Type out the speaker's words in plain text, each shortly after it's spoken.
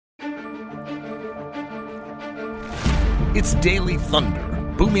It's Daily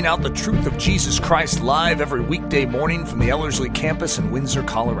Thunder, booming out the truth of Jesus Christ live every weekday morning from the Ellerslie campus in Windsor,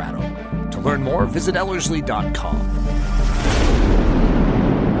 Colorado. To learn more, visit Ellerslie.com.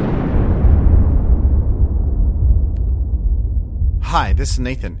 Hi, this is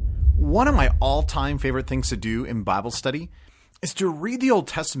Nathan. One of my all-time favorite things to do in Bible study is to read the Old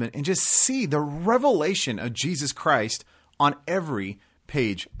Testament and just see the revelation of Jesus Christ on every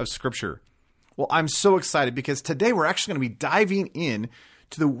page of Scripture. Well, I'm so excited because today we're actually going to be diving in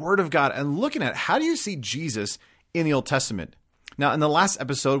to the Word of God and looking at how do you see Jesus in the Old Testament. Now, in the last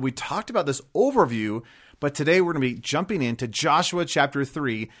episode, we talked about this overview, but today we're going to be jumping into Joshua chapter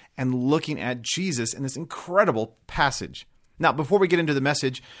 3 and looking at Jesus in this incredible passage. Now, before we get into the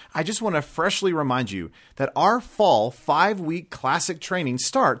message, I just want to freshly remind you that our fall 5-week classic training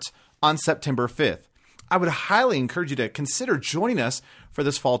starts on September 5th. I would highly encourage you to consider joining us for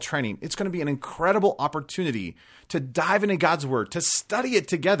this fall training. It's going to be an incredible opportunity to dive into God's Word, to study it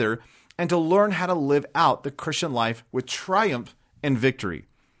together, and to learn how to live out the Christian life with triumph and victory.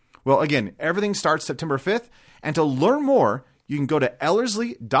 Well, again, everything starts September 5th, and to learn more, you can go to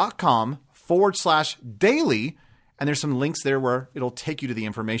ellerslie.com/daily, and there's some links there where it'll take you to the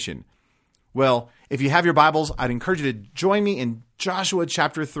information. Well, if you have your Bibles, I'd encourage you to join me in Joshua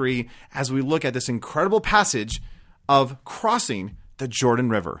chapter 3 as we look at this incredible passage of crossing the Jordan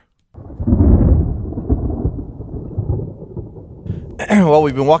River. Well,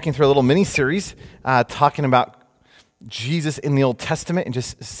 we've been walking through a little mini-series talking about Jesus in the Old Testament and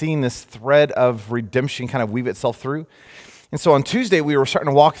just seeing this thread of redemption kind of weave itself through. And so on Tuesday, we were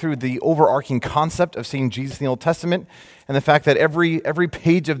starting to walk through the overarching concept of seeing Jesus in the Old Testament and the fact that every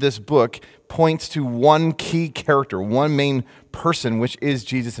page of this book points to one key character, one main person, which is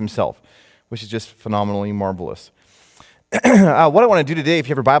Jesus himself, which is just phenomenally marvelous. What I want to do today, if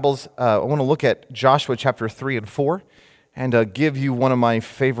you have your Bibles, I want to look at Joshua chapter 3 and 4 and give you one of my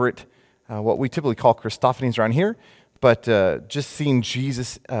favorite, what we typically call Christophanies around here, but just seeing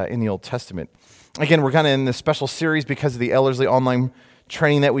Jesus in the Old Testament. Again, we're kind of in this special series because of the Ellerslie online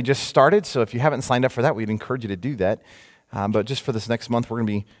training that we just started. So if you haven't signed up for that, we'd encourage you to do that. But just for this next month, we're going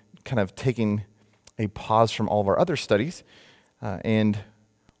to be kind of taking a pause from all of our other studies and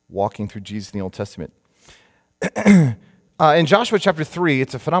walking through Jesus in the Old Testament. In Joshua chapter 3,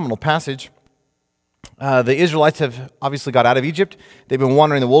 it's a phenomenal passage. The Israelites have obviously got out of Egypt. They've been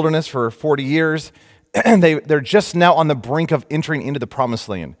wandering the wilderness for 40 years. They're just now on the brink of entering into the Promised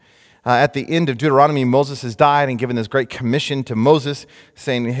Land. At the end of Deuteronomy, Moses has died and given this great commission to Moses,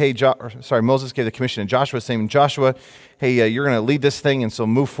 saying, Moses gave the commission to Joshua, saying, Joshua, hey, you're going to lead this thing, and so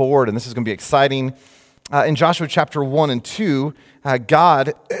move forward, and this is going to be exciting. In Joshua chapter 1 and 2,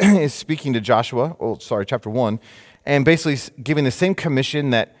 God is speaking to Joshua, chapter 1, and basically giving the same commission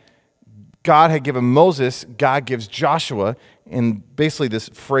that God had given Moses, God gives Joshua, and basically this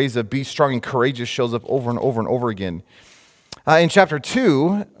phrase of be strong and courageous shows up over and over and over again. In chapter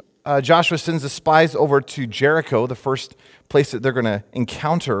 2, Joshua sends the spies over to Jericho, the first place that they're going to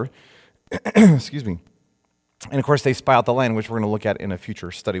encounter. Excuse me. And of course, they spy out the land, which we're going to look at in a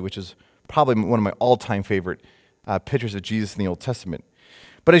future study, which is probably one of my all-time favorite pictures of Jesus in the Old Testament.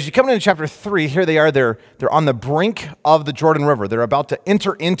 But as you come into chapter 3, here they are. They're on the brink of the Jordan River. They're about to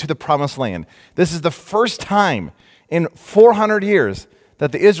enter into the Promised Land. This is the first time in 400 years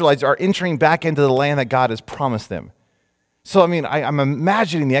that the Israelites are entering back into the land that God has promised them. So, I mean, I'm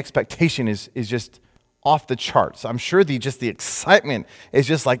imagining the expectation is just off the charts. I'm sure the excitement is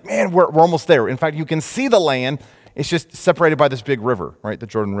just like, man, we're almost there. In fact, you can see the land. It's just separated by this big river, right, the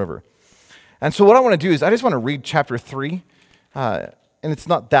Jordan River. And so what I want to do is I just want to read chapter 3, and it's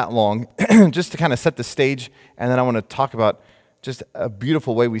not that long, just to kind of set the stage, and then I want to talk about just a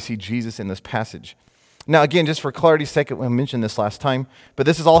beautiful way we see Jesus in this passage. Now, again, just for clarity's sake, I mentioned this last time, but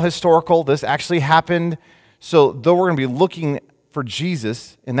this is all historical. This actually happened. So though we're going to be looking for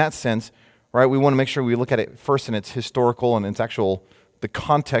Jesus in that sense, right, we want to make sure we look at it first in its historical and its actual, the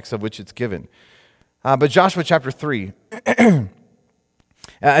context of which it's given. But Joshua chapter 3, it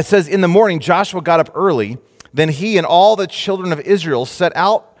says, in the morning Joshua got up early, then he and all the children of Israel set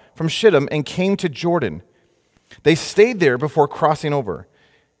out from Shittim and came to Jordan. They stayed there before crossing over.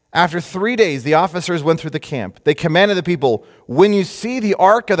 After 3 days, the officers went through the camp. They commanded the people, when you see the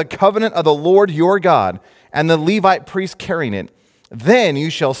ark of the covenant of the Lord your God and the Levite priest carrying it, then you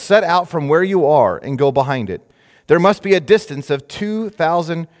shall set out from where you are and go behind it. There must be a distance of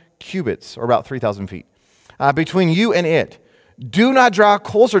 2,000 cubits, or about 3,000 feet, between you and it. Do not draw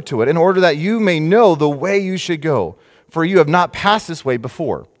closer to it in order that you may know the way you should go, for you have not passed this way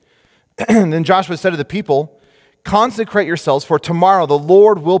before. Then Joshua said to the people, consecrate yourselves, for tomorrow the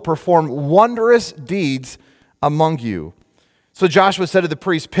Lord will perform wondrous deeds among you. So Joshua said to the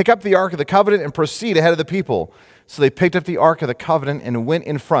priests, pick up the Ark of the Covenant and proceed ahead of the people. So they picked up the Ark of the Covenant and went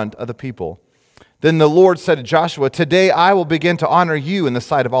in front of the people. Then the Lord said to Joshua, today I will begin to honor you in the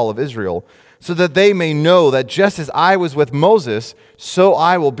sight of all of Israel, so that they may know that just as I was with Moses, so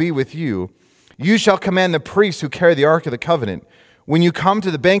I will be with you. You shall command the priests who carry the Ark of the Covenant. When you come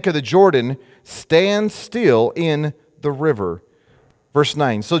to the bank of the Jordan, stand still in the river. Verse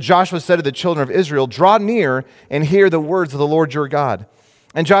 9, so Joshua said to the children of Israel, draw near and hear the words of the Lord your God.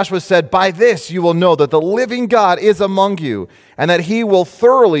 And Joshua said, by this you will know that the living God is among you, and that he will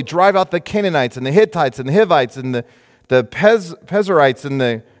thoroughly drive out the Canaanites and the Hittites and the Hivites and the Pezerites and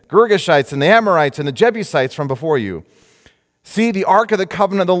the Girgashites and the Amorites and the Jebusites from before you. See, the Ark of the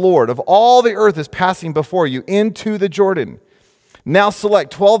Covenant of the Lord of all the earth is passing before you into the Jordan. Now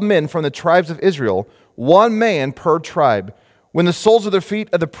select 12 men from the tribes of Israel, 1 man per tribe. When the soles of the feet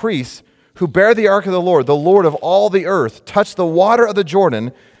of the priests who bear the ark of the Lord of all the earth, touch the water of the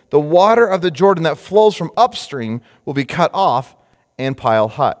Jordan that flows from upstream will be cut off and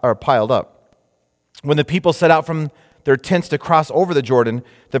piled up. When the people set out from their tents to cross over the Jordan,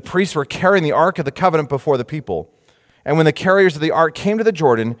 the priests were carrying the ark of the covenant before the people. And when the carriers of the ark came to the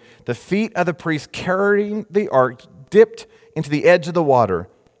Jordan, the feet of the priests carrying the ark dipped into the edge of the water.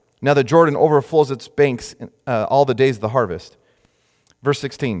 Now the Jordan overflows its banks all the days of the harvest. Verse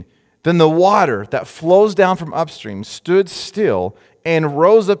 16, then the water that flows down from upstream stood still and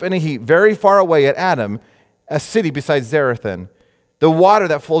rose up in a heap very far away at Adam, a city beside Zarethan. The water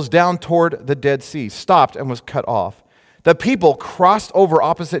that flows down toward the Dead Sea stopped and was cut off. The people crossed over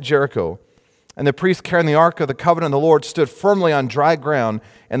opposite Jericho, and the priests carrying the ark of the covenant of the Lord stood firmly on dry ground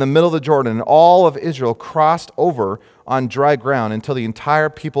in the middle of the Jordan, and all of Israel crossed over on dry ground until the entire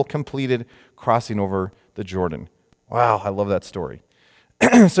people completed crossing over the Jordan. Wow, I love that story.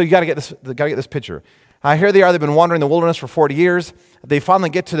 So you got to get this picture. Here they are. They've been wandering the wilderness for 40 years. They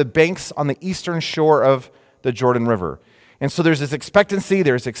finally get to the banks on the eastern shore of the Jordan River. And so there's this expectancy.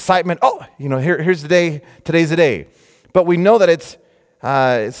 There's excitement. Oh, here's the day. Today's the day. But we know that it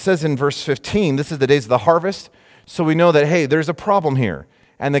says in verse 15, this is the days of the harvest. So we know that, hey, there's a problem here.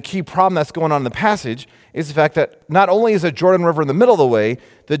 And the key problem that's going on in the passage is the fact that not only is the Jordan River in the middle of the way,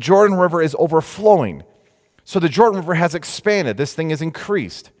 the Jordan River is overflowing. So the Jordan River has expanded. This thing has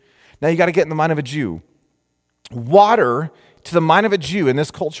increased. Now you got to get in the mind of a Jew. Water, to the mind of a Jew in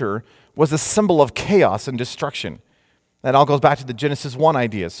this culture, was a symbol of chaos and destruction. That all goes back to the Genesis 1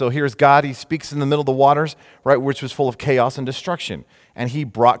 idea. So here's God. He speaks in the middle of the waters, right, which was full of chaos and destruction. And he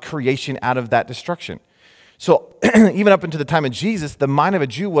brought creation out of that destruction. So even up into the time of Jesus, the mind of a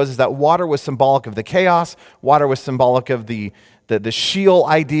Jew was that water was symbolic of the chaos. Water was symbolic of the Sheol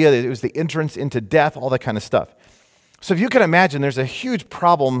idea, that it was the entrance into death, all that kind of stuff. So if you can imagine, there's a huge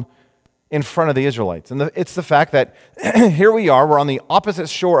problem in front of the Israelites. And it's the fact that here we are, we're on the opposite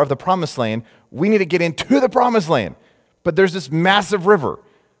shore of the promised land. We need to get into the promised land. But there's this massive river.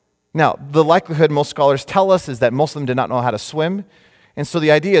 Now, the likelihood most scholars tell us is that most of them did not know how to swim. And so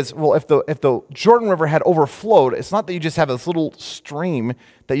the idea is, well, if the Jordan River had overflowed, it's not that you just have this little stream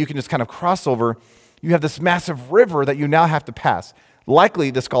that you can just kind of cross over. You have this massive river that you now have to pass.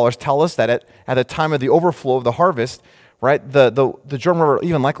 Likely, the scholars tell us that at the time of the overflow of the harvest, right, the Jordan River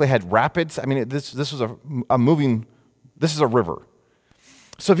even likely had rapids. I mean, this was this is a river.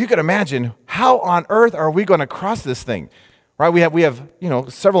 So if you could imagine, how on earth are we going to cross this thing? Right? We have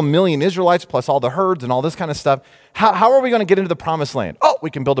several million Israelites plus all the herds and all this kind of stuff. How are we going to get into the promised land? Oh,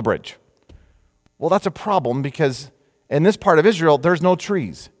 we can build a bridge. Well, that's a problem because in this part of Israel, there's no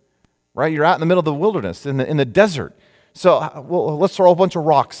trees. Right? You're out in the middle of the wilderness, in the desert. So let's throw a bunch of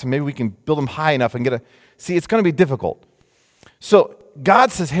rocks and maybe we can build them high enough and see, it's going to be difficult. So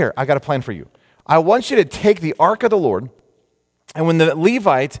God says, here, I got a plan for you. I want you to take the ark of the Lord, and when the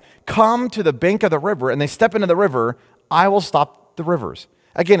Levites come to the bank of the river and they step into the river, I will stop the rivers.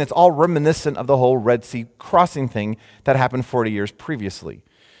 Again, it's all reminiscent of the whole Red Sea crossing thing that happened 40 years previously.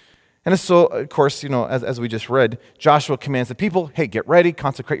 And so, of course, as we just read, Joshua commands the people, hey, get ready,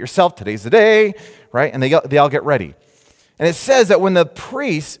 consecrate yourself, today's the day, right? And they all get ready. And it says that when the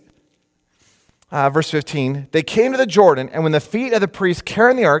priests, verse 15, they came to the Jordan, and when the feet of the priests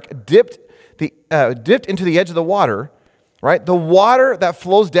carrying the ark dipped into the edge of the water, right, the water that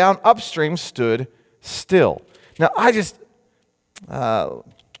flows down upstream stood still. Now, where is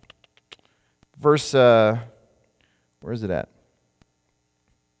it at?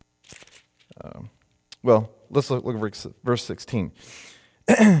 Let's look at verse 16.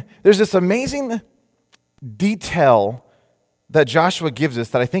 There's this amazing detail that Joshua gives us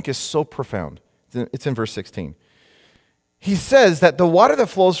that I think is so profound. It's in verse 16. He says that the water that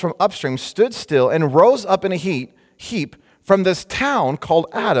flows from upstream stood still and rose up in a heap from this town called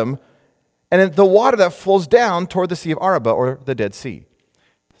Adam, and the water that flows down toward the Sea of Arabah, or the Dead Sea.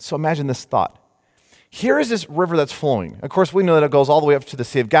 So imagine this thought. Here is this river that's flowing. Of course, we know that it goes all the way up to the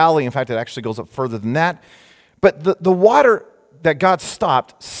Sea of Galilee. In fact, it actually goes up further than that. But the water that God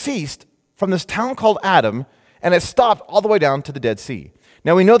stopped ceased from this town called Adam, and it stopped all the way down to the Dead Sea.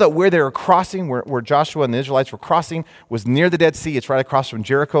 Now, we know that where they were crossing, where Joshua and the Israelites were crossing, was near the Dead Sea. It's right across from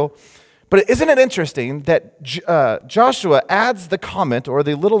Jericho. But isn't it interesting that Joshua adds the comment, or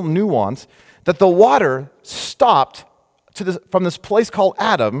the little nuance, that the water stopped from this place called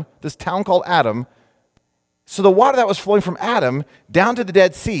Adam, this town called Adam. So the water that was flowing from Adam down to the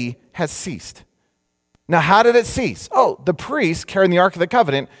Dead Sea has ceased. Now, how did it cease? Oh, the priest carrying the Ark of the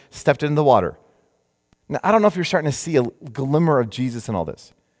Covenant stepped into the water. Now, I don't know if you're starting to see a glimmer of Jesus in all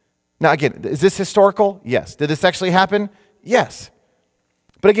this. Now, again, is this historical? Yes. Did this actually happen? Yes.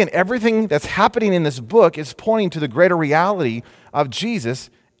 But again, everything that's happening in this book is pointing to the greater reality of Jesus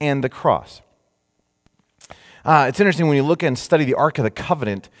and the cross. It's interesting when you look and study the Ark of the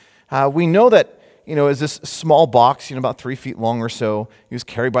Covenant. We know that, is this small box, about 3 feet long or so. He was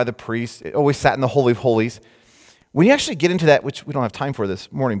carried by the priest. It always sat in the Holy of Holies. When you actually get into that, which we don't have time for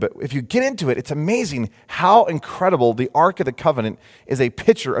this morning, but if you get into it, it's amazing how incredible the Ark of the Covenant is a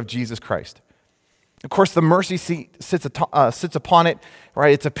picture of Jesus Christ. Of course, the mercy seat sits upon it,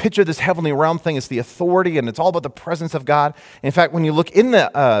 right? It's a picture of this heavenly realm thing. It's the authority, and it's all about the presence of God. In fact, when you look in the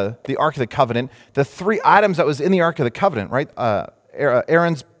Ark of the Covenant, the 3 items that was in the Ark of the Covenant, right?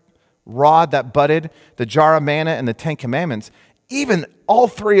 Aaron's rod that budded, the jar of manna, and the 10 Commandments, even all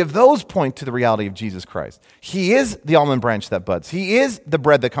 3 of those point to the reality of Jesus Christ. He is the almond branch that buds. He is the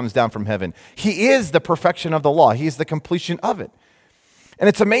bread that comes down from heaven. He is the perfection of the law. He is the completion of it. And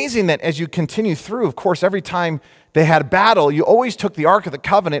it's amazing that as you continue through, of course, every time they had battle, you always took the Ark of the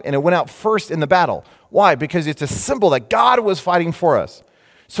Covenant and it went out first in the battle. Why? Because it's a symbol that God was fighting for us.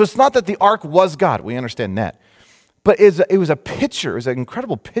 So it's not that the Ark was God. We understand that. But it was a picture, it was an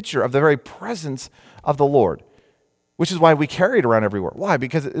incredible picture of the very presence of the Lord, which is why we carry it around everywhere. Why?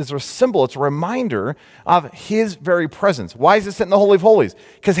 Because it's a symbol, it's a reminder of His very presence. Why is it sitting in the Holy of Holies?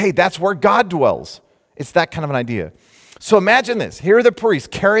 Because, hey, that's where God dwells. It's that kind of an idea. So imagine this. Here are the priests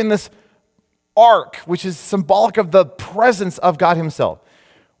carrying this ark, which is symbolic of the presence of God Himself.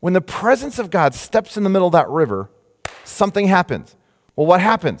 When the presence of God steps in the middle of that river, something happens. Well, what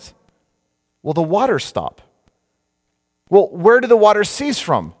happens? Well, the waters stop. Well, where do the waters cease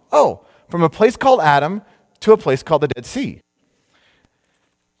from? Oh, from a place called Adam to a place called the Dead Sea.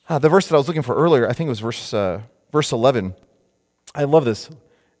 The verse that I was looking for earlier, I think it was verse 11. I love this.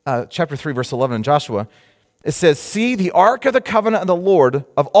 Chapter 3, verse 11 in Joshua. It says, "See, the ark of the covenant of the Lord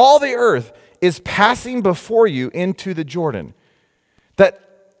of all the earth is passing before you into the Jordan."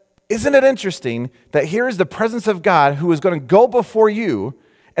 Isn't it interesting that here is the presence of God who is going to go before you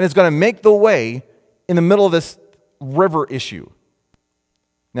and is going to make the way in the middle of this river issue.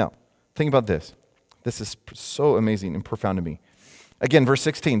 Now, think about this. This is so amazing and profound to me. Again, verse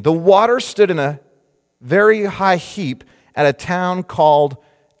 16. "The water stood in a very high heap at a town called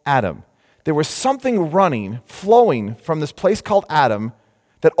Adam." There was something flowing from this place called Adam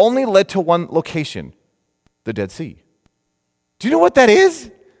that only led to one location, the Dead Sea. Do you know what that is?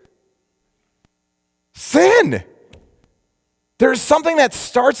 Sin. There's something that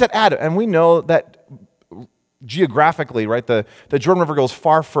starts at Adam, and we know that geographically, right, the Jordan River goes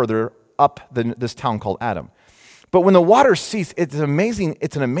far further up than this town called Adam. But when the waters cease, it's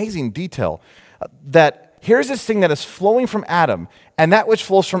an amazing detail that here's this thing that is flowing from Adam, and that which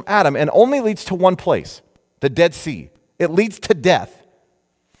flows from Adam and only leads to one place, the Dead Sea. It leads to death.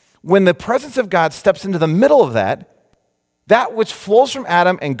 When the presence of God steps into the middle of that which flows from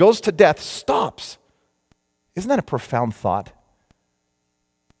Adam and goes to death stops. Isn't that a profound thought?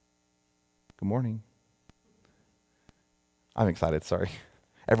 Good morning. I'm excited, sorry.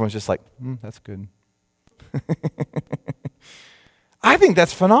 Everyone's just like, that's good. I think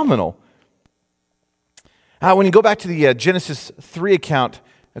that's phenomenal. When you go back to the Genesis 3 account,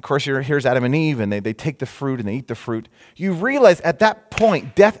 of course, here's Adam and Eve, and they take the fruit and they eat the fruit. You realize at that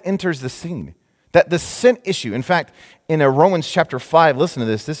point, death enters the scene. That the sin issue. In fact, in Romans chapter 5, listen to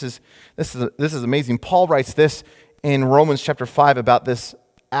this. This is amazing. Paul writes this in Romans chapter 5 about this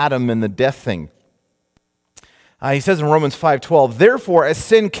Adam and the death thing. He says in Romans 5:12, "Therefore, as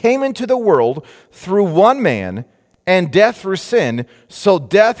sin came into the world through one man, and death through sin, so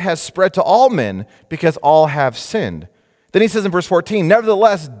death has spread to all men because all have sinned." Then he says in verse 14,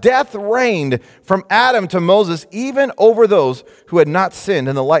 "Nevertheless, death reigned from Adam to Moses, even over those who had not sinned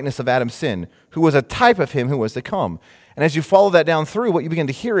in the likeness of Adam's sin, who was a type of him who was to come." And as you follow that down through, what you begin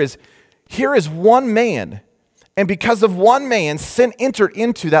to hear is, here is one man, And because of one man, sin entered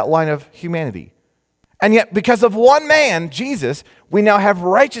into that line of humanity. And yet, because of one man, Jesus, we now have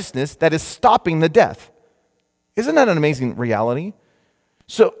righteousness that is stopping the death. Isn't that an amazing reality?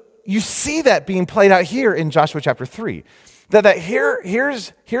 So you see that being played out here in Joshua chapter 3.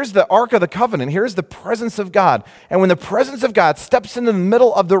 Here's the Ark of the Covenant. Here's the presence of God. And when the presence of God steps into the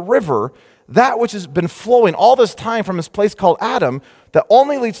middle of the river, that which has been flowing all this time from this place called Adam, that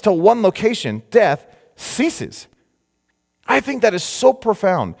only leads to one location, death, ceases. I think that is so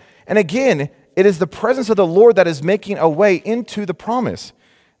profound. And again, it is the presence of the Lord that is making a way into the promise.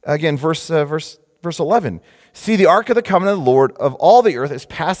 Again, verse 11. See, the Ark of the Covenant of the Lord of all the earth is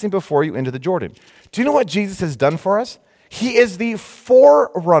passing before you into the Jordan. Do you know what Jesus has done for us? He is the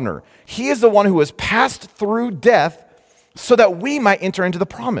forerunner. He is the one who has passed through death so that we might enter into the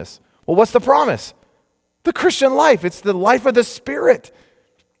promise. Well, what's the promise? The Christian life. It's the life of the Spirit.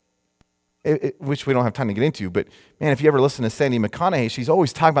 Which we don't have time to get into, but man, if you ever listen to Sandy McConaughey, she's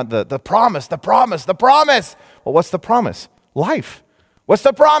always talking about the promise, the promise, the promise. Well, what's the promise? Life. What's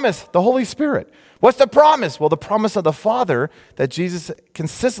the promise? The Holy Spirit. What's the promise? Well, the promise of the Father that Jesus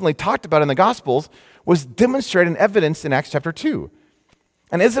consistently talked about in the Gospels was demonstrated and evidenced in Acts chapter 2.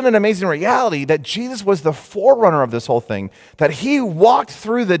 And isn't it an amazing reality that Jesus was the forerunner of this whole thing, that he walked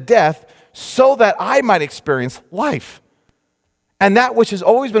through the death so that I might experience life? And that which has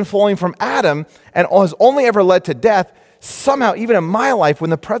always been flowing from Adam and has only ever led to death, somehow, even in my life, when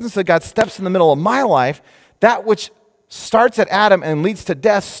the presence of God steps in the middle of my life, that which starts at Adam and leads to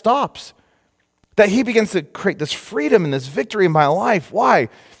death stops. That he begins to create this freedom and this victory in my life. Why?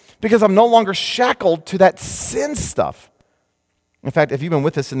 Because I'm no longer shackled to that sin stuff. In fact, if you've been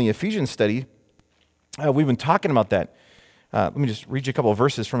with us in the Ephesians study, we've been talking about that. Let me just read you a couple of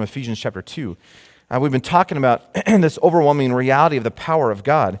verses from Ephesians chapter 2. We've been talking about this overwhelming reality of the power of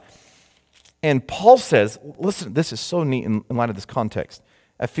God. And Paul says, listen, this is so neat in light of this context.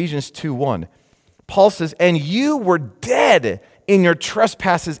 Ephesians 2:1. Paul says, and you were dead in your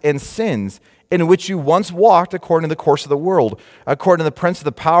trespasses and sins, in which you once walked according to the course of the world, according to the prince of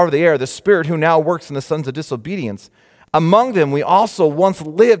the power of the air, the spirit who now works in the sons of disobedience. Among them we also once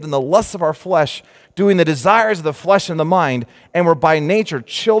lived in the lusts of our flesh, doing the desires of the flesh and the mind, and were by nature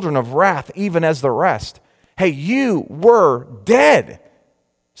children of wrath, even as the rest. Hey, you were dead,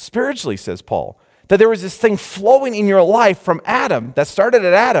 spiritually, says Paul. That there was this thing flowing in your life from Adam, that started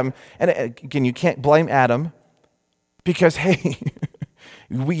at Adam, and again, you can't blame Adam, because, hey,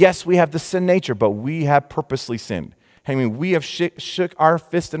 yes, we have the sin nature, but we have purposely sinned. I mean, we have shook our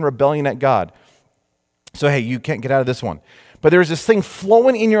fist in rebellion at God. So, hey, you can't get out of this one. But there's this thing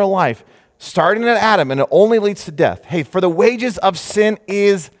flowing in your life, starting at Adam, and it only leads to death. Hey, for the wages of sin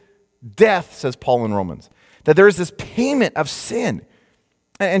is death, says Paul in Romans. That there is this payment of sin.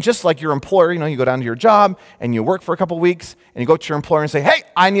 And just like your employer, you go down to your job, and you work for a couple weeks, and you go to your employer and say, hey,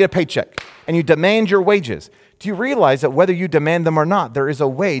 I need a paycheck. And you demand your wages. Do you realize that whether you demand them or not, there is a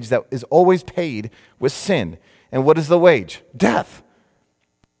wage that is always paid with sin? And what is the wage? Death.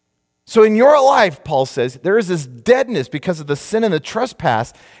 So in your life, Paul says, there is this deadness because of the sin and the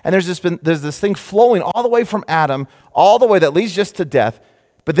trespass, and there's this thing flowing all the way from Adam, all the way that leads just to death.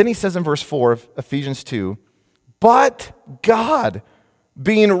 But then he says in verse 4 of Ephesians 2, but God,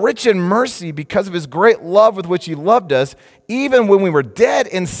 being rich in mercy because of his great love with which he loved us, even when we were dead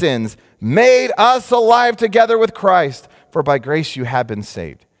in sins, made us alive together with Christ, for by grace you have been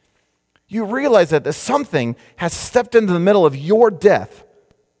saved. You realize that something has stepped into the middle of your death.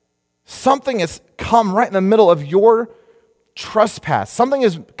 Something has come right in the middle of your trespass. Something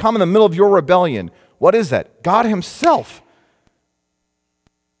has come in the middle of your rebellion. What is that? God himself.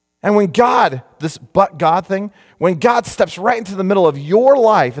 And when God, this but God thing, when God steps right into the middle of your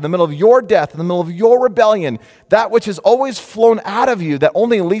life, in the middle of your death, in the middle of your rebellion, that which has always flown out of you that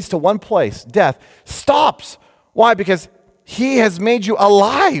only leads to one place, death, stops. Why? Because he has made you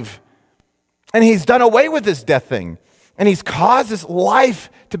alive. And he's done away with this death thing. And he's caused this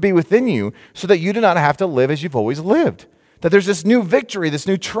life to be within you so that you do not have to live as you've always lived. That there's this new victory, this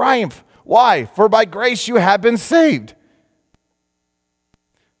new triumph. Why? For by grace you have been saved.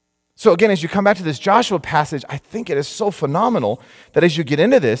 So again, as you come back to this Joshua passage, I think it is so phenomenal that as you get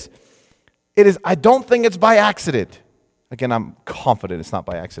into this, I don't think it's by accident. Again, I'm confident it's not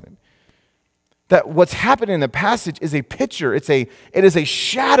by accident. That what's happening in the passage is a picture, it is a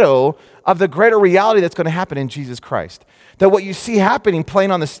shadow of the greater reality that's going to happen in Jesus Christ. That what you see happening, playing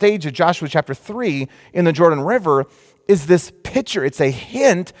on the stage of Joshua chapter 3 in the Jordan River, is this picture, it's a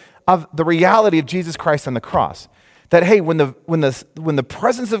hint of the reality of Jesus Christ on the cross. That, hey, when the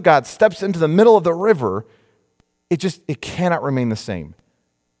presence of God steps into the middle of the river, it cannot remain the same.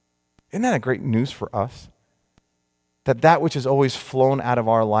 Isn't that a great news for us? that which has always flown out of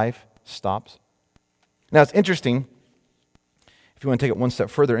our life stops. Now, it's interesting, if you want to take it one step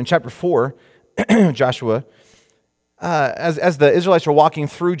further, in chapter 4, Joshua, as the Israelites are walking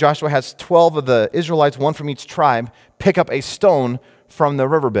through, Joshua has 12 of the Israelites, one from each tribe, pick up a stone from the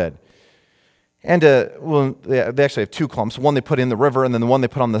riverbed. And they actually have two clumps. One they put in the river, and then the one they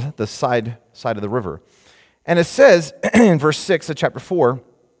put on the side of the river. And it says in verse 6 of chapter 4,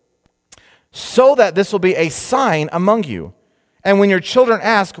 so that this will be a sign among you. And when your children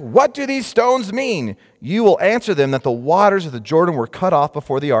ask, what do these stones mean? You will answer them that the waters of the Jordan were cut off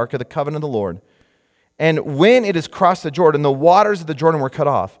before the ark of the covenant of the Lord. And when it has crossed the Jordan, the waters of the Jordan were cut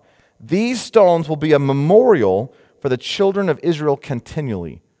off. These stones will be a memorial for the children of Israel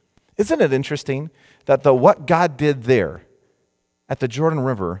continually. Isn't it interesting that what God did there at the Jordan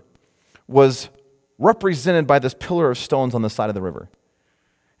River was represented by this pillar of stones on the side of the river?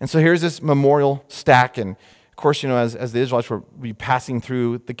 And so here's this memorial stack, and of course, as the Israelites would be passing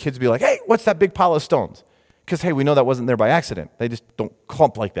through, the kids would be like, hey, what's that big pile of stones? Because, hey, we know that wasn't there by accident. They just don't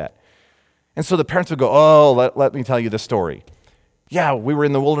clump like that. And so the parents would go, oh, let me tell you the story. Yeah, we were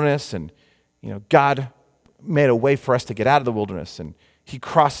in the wilderness, and God made a way for us to get out of the wilderness, and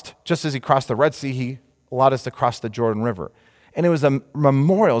just as he crossed the Red Sea, he allowed us to cross the Jordan River. And it was a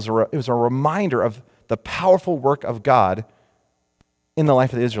memorial, it was a reminder of the powerful work of God in the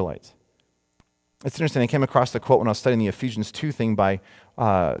life of the Israelites. It's interesting, I came across the quote when I was studying the Ephesians 2 thing by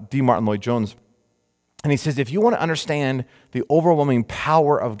D. Martin Lloyd-Jones. And he says, if you want to understand the overwhelming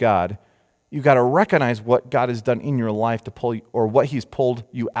power of God, you've got to recognize what God has done in your life to pull you, or what he's pulled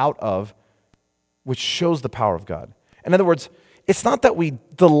you out of, which shows the power of God. In other words, it's not that we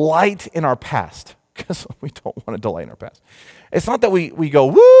delight in our past, because we don't want to delight in our past. It's not that we go,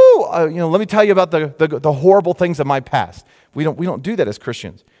 woo, let me tell you about the horrible things of my past. We don't do that as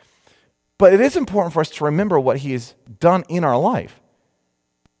Christians. But it is important for us to remember what he has done in our life.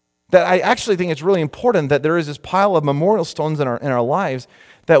 That I actually think it's really important that there is this pile of memorial stones in our lives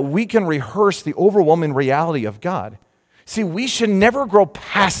that we can rehearse the overwhelming reality of God. See, we should never grow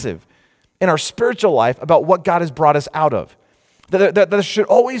passive in our spiritual life about what God has brought us out of. That there should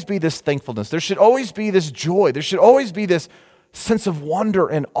always be this thankfulness. There should always be this joy. There should always be this sense of wonder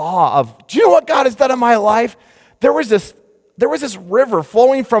and awe of, do you know what God has done in my life? There was this river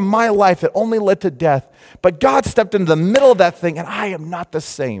flowing from my life that only led to death, but God stepped into the middle of that thing, and I am not the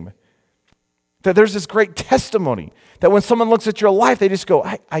same. That there's this great testimony that when someone looks at your life, they just go,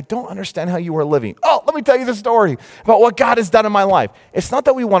 I don't understand how you were living. Oh, let me tell you the story about what God has done in my life. It's not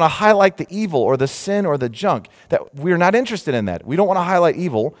that we want to highlight the evil or the sin or the junk, that we're not interested in that. We don't want to highlight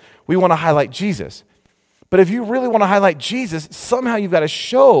evil. We want to highlight Jesus. But if you really want to highlight Jesus, somehow you've got to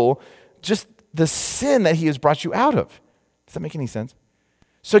show just the sin that he has brought you out of. Does that make any sense?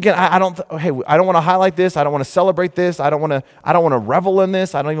 So again, I don't want to highlight this. I don't want to celebrate this. I don't want to revel in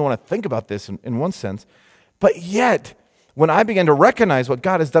this. I don't even want to think about this in one sense. But yet, when I begin to recognize what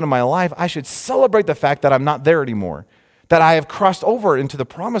God has done in my life, I should celebrate the fact that I'm not there anymore, that I have crossed over into the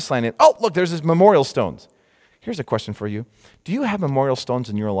promised land. And, oh, look, there's these memorial stones. Here's a question for you. Do you have memorial stones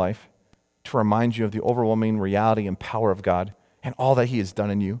in your life to remind you of the overwhelming reality and power of God and all that he has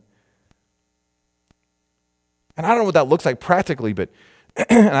done in you? And I don't know what that looks like practically, but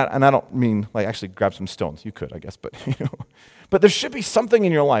and I don't mean like actually grab some stones. You could, I guess, but but there should be something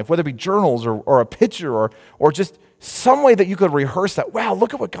in your life, whether it be journals or a picture or just some way that you could rehearse that. Wow,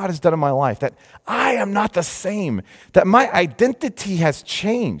 look at what God has done in my life. That I am not the same. That my identity has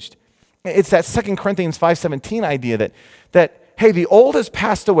changed. It's that 2 Corinthians 5:17 idea that hey, the old has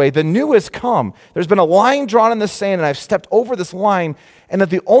passed away, the new has come. There's been a line drawn in the sand, and I've stepped over this line, and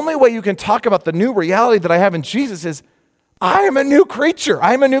that the only way you can talk about the new reality that I have in Jesus is I am a new creature.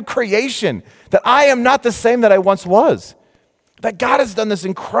 I am a new creation. That I am not the same that I once was. That God has done this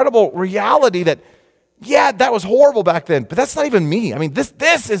incredible reality that, yeah, that was horrible back then, but that's not even me. I mean,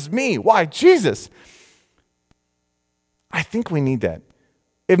 this is me. Why? Jesus. I think we need that.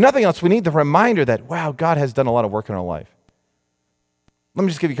 If nothing else, we need the reminder that, wow, God has done a lot of work in our life. Let me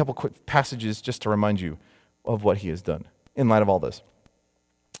just give you a couple quick passages just to remind you of what he has done in light of all this.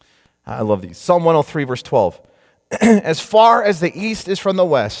 I love these. Psalm 103, verse 12. As far as the east is from the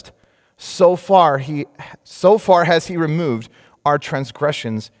west, so far has he removed our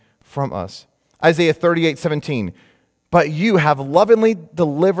transgressions from us. Isaiah 38:17. But you have lovingly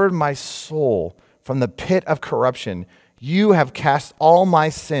delivered my soul from the pit of corruption. You have cast all my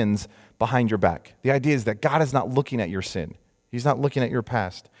sins behind your back. The idea is that God is not looking at your sin. He's not looking at your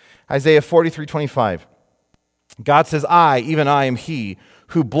past. Isaiah 43:25. God says, I, even I, am he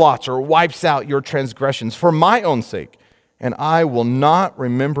who blots or wipes out your transgressions for my own sake, and I will not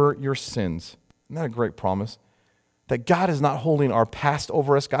remember your sins. Isn't that a great promise? That God is not holding our past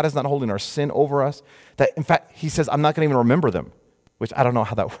over us. God is not holding our sin over us. That, in fact, he says, I'm not going to even remember them, which I don't know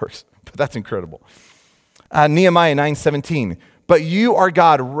how that works, but that's incredible. Nehemiah 9:17. But you are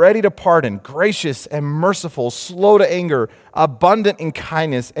God, ready to pardon, gracious and merciful, slow to anger, abundant in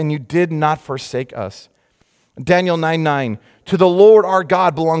kindness, and you did not forsake us. Daniel 9:9. To the Lord our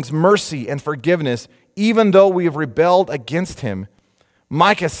God belongs mercy and forgiveness, even though we have rebelled against him.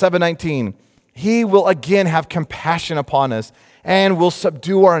 Micah 7:19. He will again have compassion upon us and will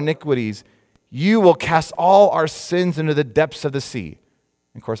subdue our iniquities. You will cast all our sins into the depths of the sea.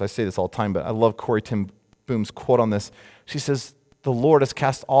 Of course, I say this all the time, but I love Corrie ten Boom's quote on this. She says, the Lord has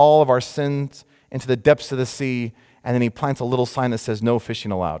cast all of our sins into the depths of the sea, and then he plants a little sign that says, no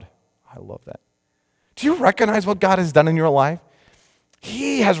fishing allowed. I love that. Do you recognize what God has done in your life?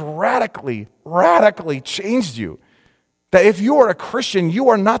 He has radically changed you. That if you are a Christian, you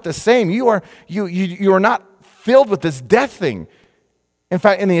are not the same. You are not filled with this death thing. In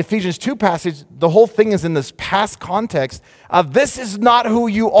fact, in the Ephesians 2 passage, the whole thing is in this past context of this is not who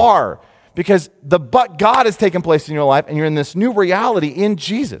you are, because but God has taken place in your life and you're in this new reality in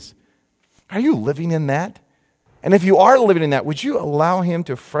Jesus. Are you living in that? And if you are living in that, would you allow him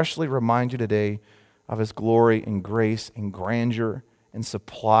to freshly remind you today of his glory and grace and grandeur and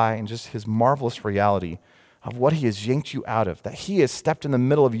supply and just his marvelous reality of what he has yanked you out of, that he has stepped in the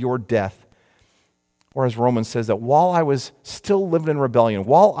middle of your death. Or as Romans says, that while I was still living in rebellion,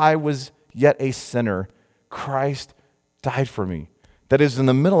 while I was yet a sinner, Christ died for me. That is in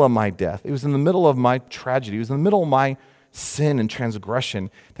the middle of my death. It was in the middle of my tragedy. It was in the middle of my sin and transgression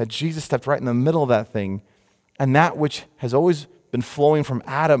that Jesus stepped right in the middle of that thing. And that which has always been flowing from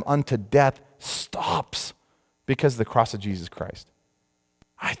Adam unto death stops because of the cross of Jesus Christ.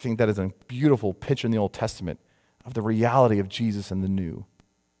 I think that is a beautiful picture in the Old Testament of the reality of Jesus and the new.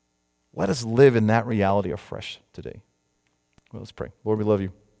 Let us live in that reality afresh today. Well, let's pray. Lord, we love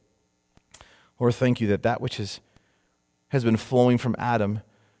you. Lord, thank you that which has been flowing from Adam,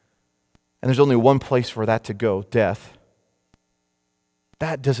 and there's only one place for that to go, death.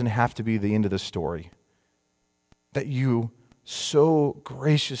 That doesn't have to be the end of the story. That you so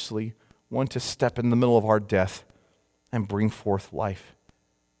graciously want to step in the middle of our death and bring forth life.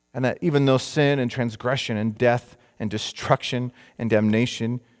 And that even though sin and transgression and death and destruction and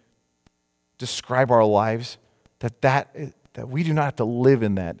damnation describe our lives, that we do not have to live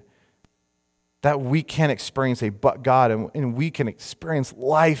in that. That we can experience a but God and we can experience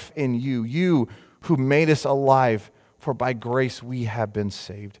life in you. You who made us alive, for by grace we have been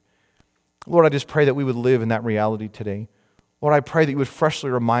saved. Lord, I just pray that we would live in that reality today. Lord, I pray that you would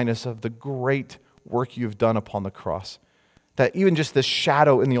freshly remind us of the great work you've done upon the cross. That even just this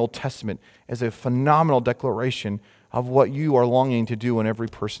shadow in the Old Testament is a phenomenal declaration of what you are longing to do in every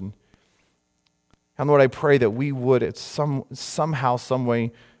person. And Lord, I pray that we would somehow, some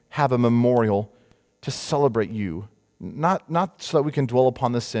way, have a memorial to celebrate you. Not so that we can dwell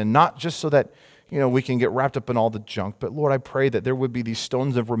upon the sin, not just so that we can get wrapped up in all the junk, but Lord, I pray that there would be these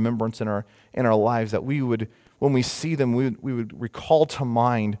stones of remembrance in our lives, that we would, when we see them, we would recall to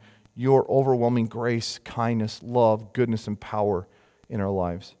mind your overwhelming grace, kindness, love, goodness, and power in our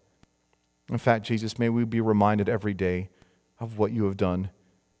lives. In fact, Jesus, may we be reminded every day of what you have done,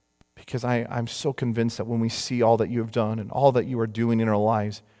 because I'm so convinced that when we see all that you have done and all that you are doing in our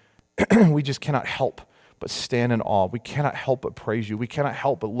lives, we just cannot help but stand in awe. We cannot help but praise you. We cannot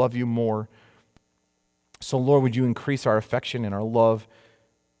help but love you more. So Lord, would you increase our affection and our love,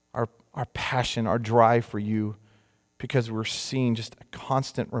 our passion, our drive for you, because we're seeing just a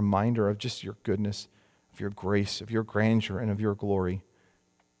constant reminder of just your goodness, of your grace, of your grandeur, and of your glory.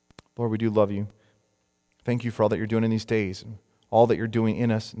 Lord, we do love you. Thank you for all that you're doing in these days and all that you're doing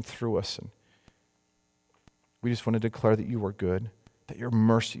in us and through us. And we just want to declare that you are good, that your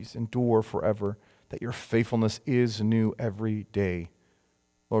mercies endure forever, that your faithfulness is new every day.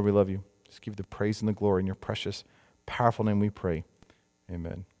 Lord, we love you. Just give you the praise and the glory in your precious, powerful name we pray.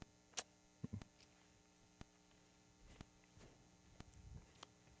 Amen.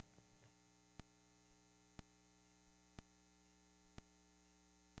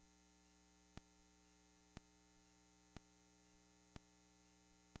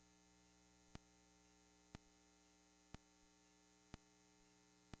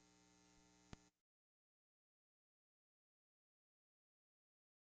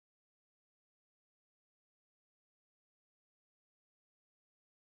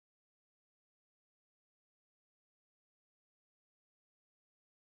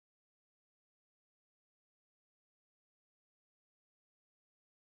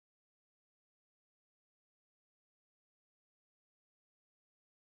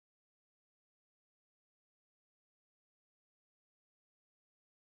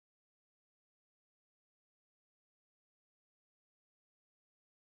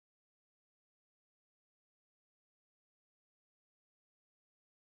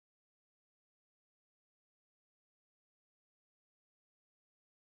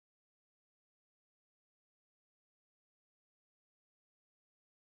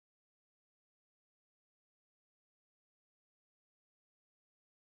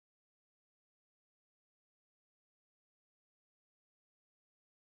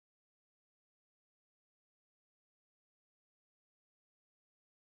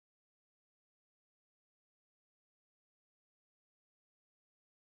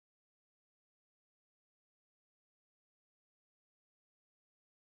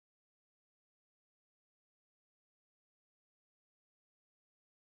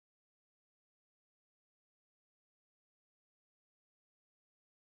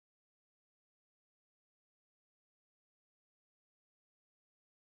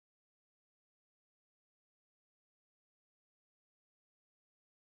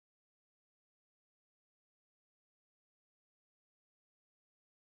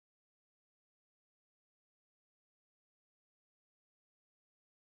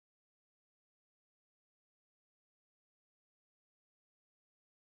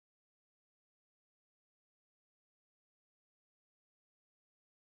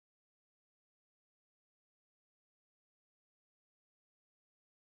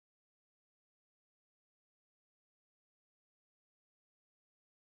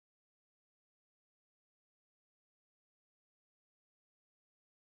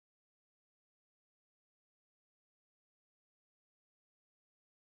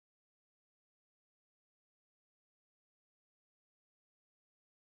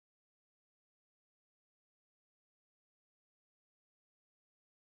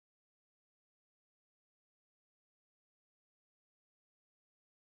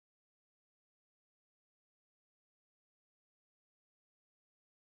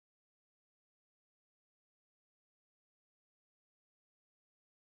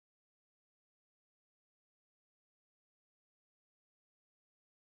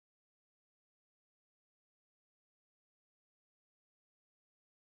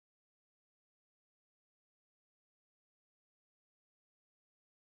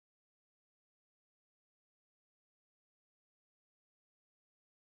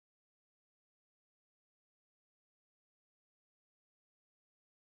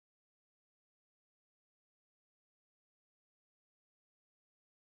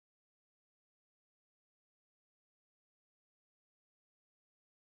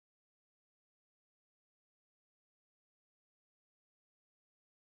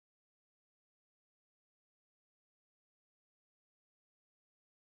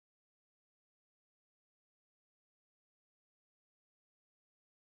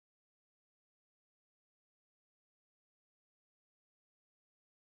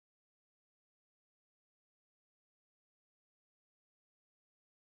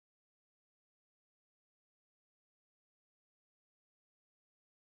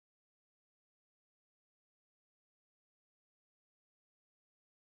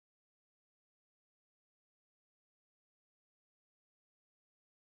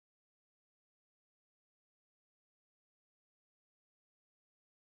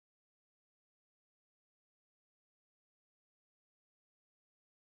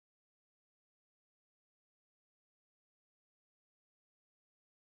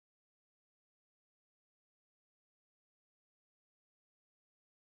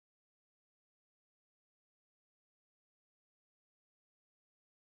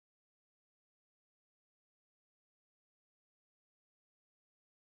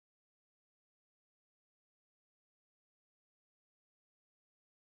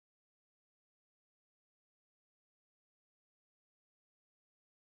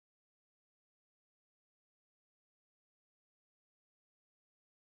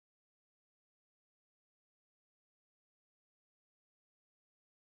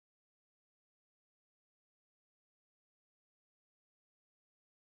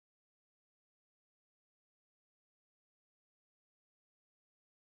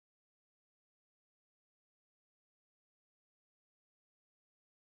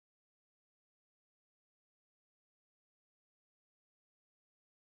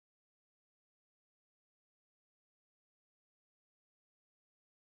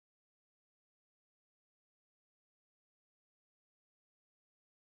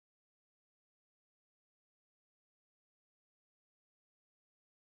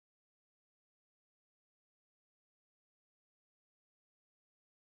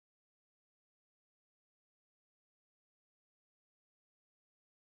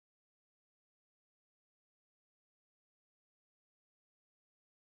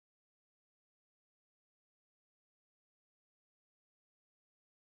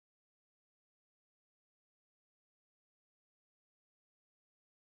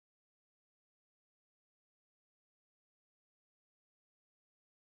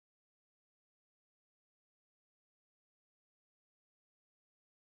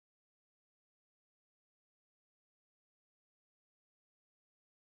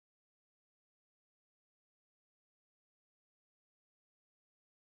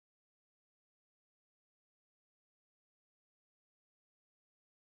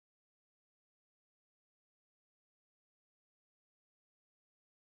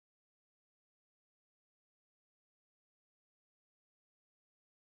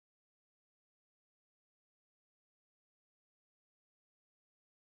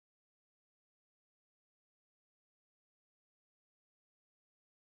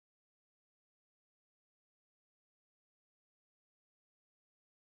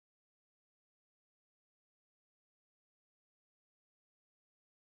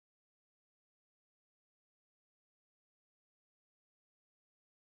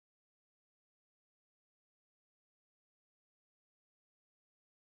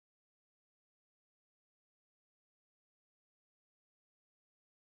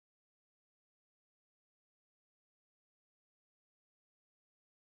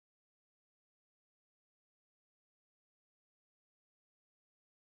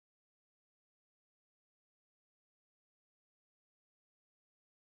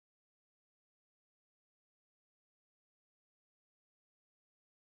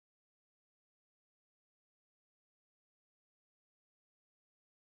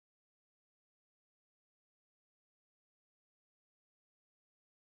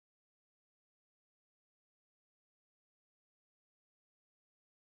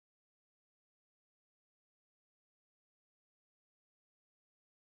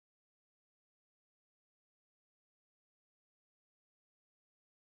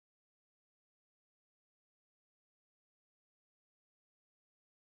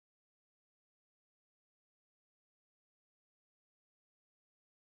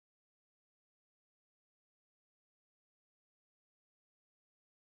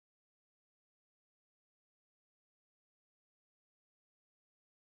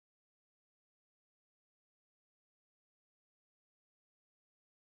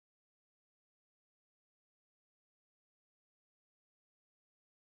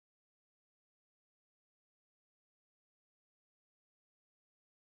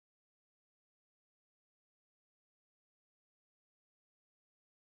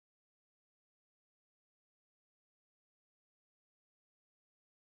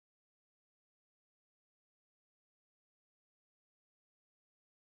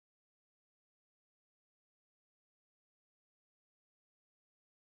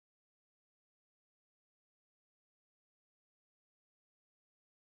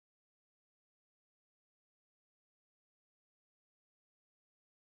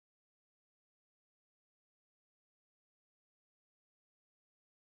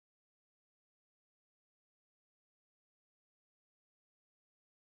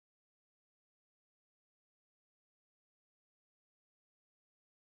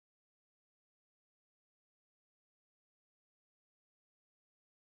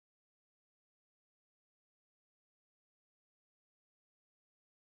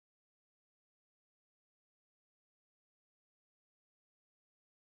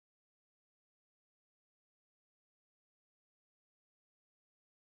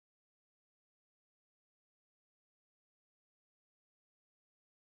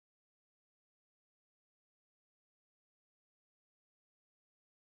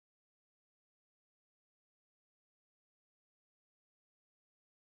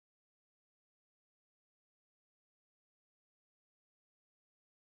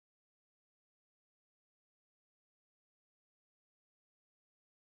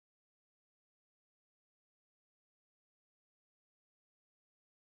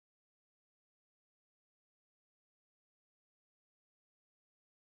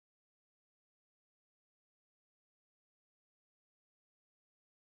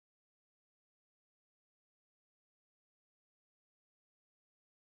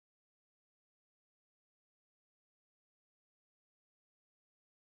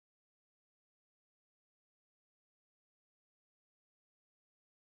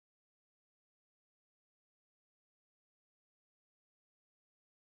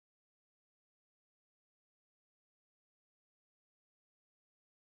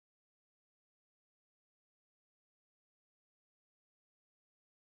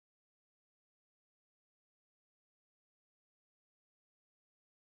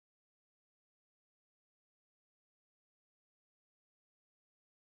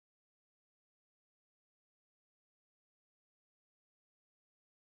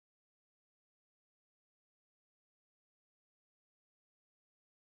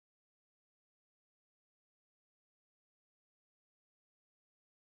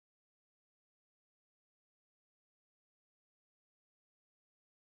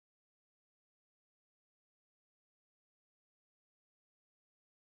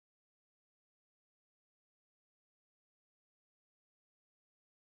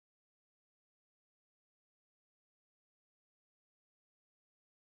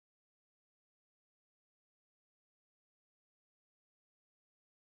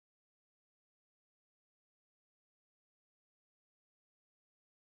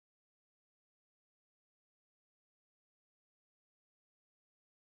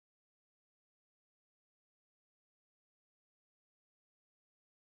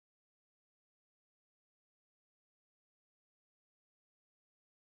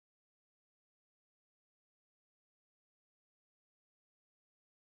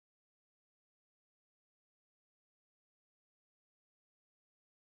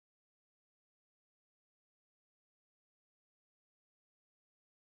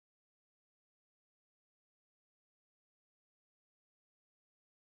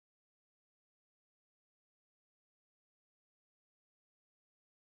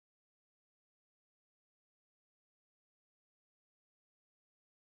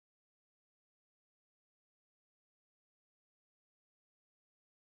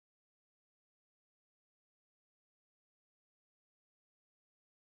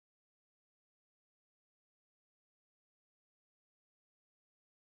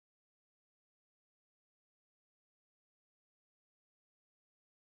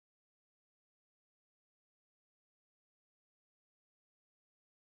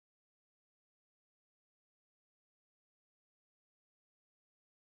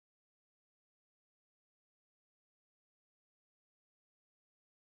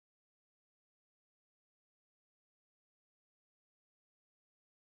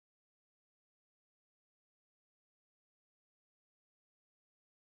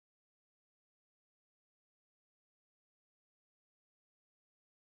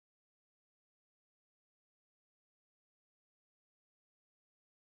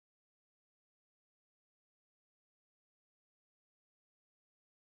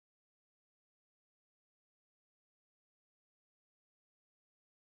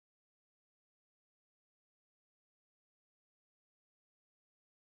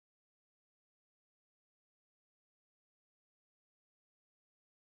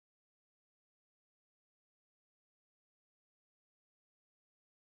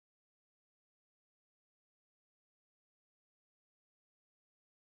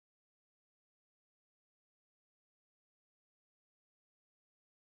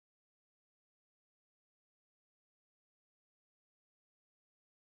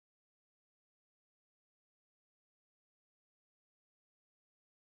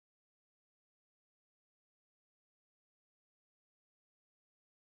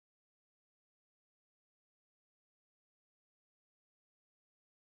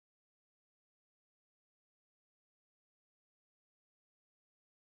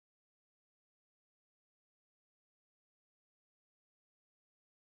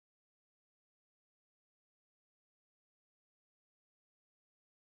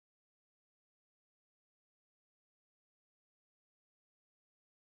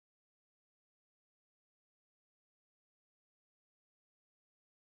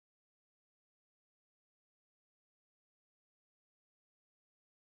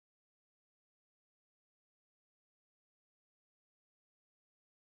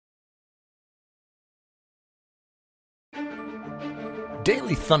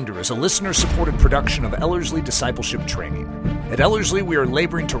 Daily Thunder is a listener-supported production of Ellerslie Discipleship Training. At Ellerslie, we are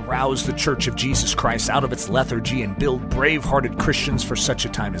laboring to rouse the Church of Jesus Christ out of its lethargy and build brave-hearted Christians for such a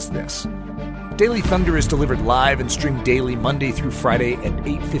time as this. Daily Thunder is delivered live and streamed daily Monday through Friday at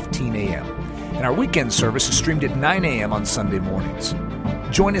 8:15 a.m., and our weekend service is streamed at 9 a.m. on Sunday mornings.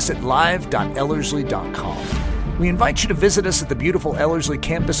 Join us at live.ellerslie.com. We invite you to visit us at the beautiful Ellerslie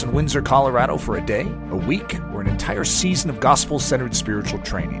campus in Windsor, Colorado for a day, a week, or an entire season of gospel-centered spiritual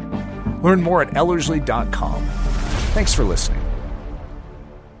training. Learn more at ellerslie.com. Thanks for listening.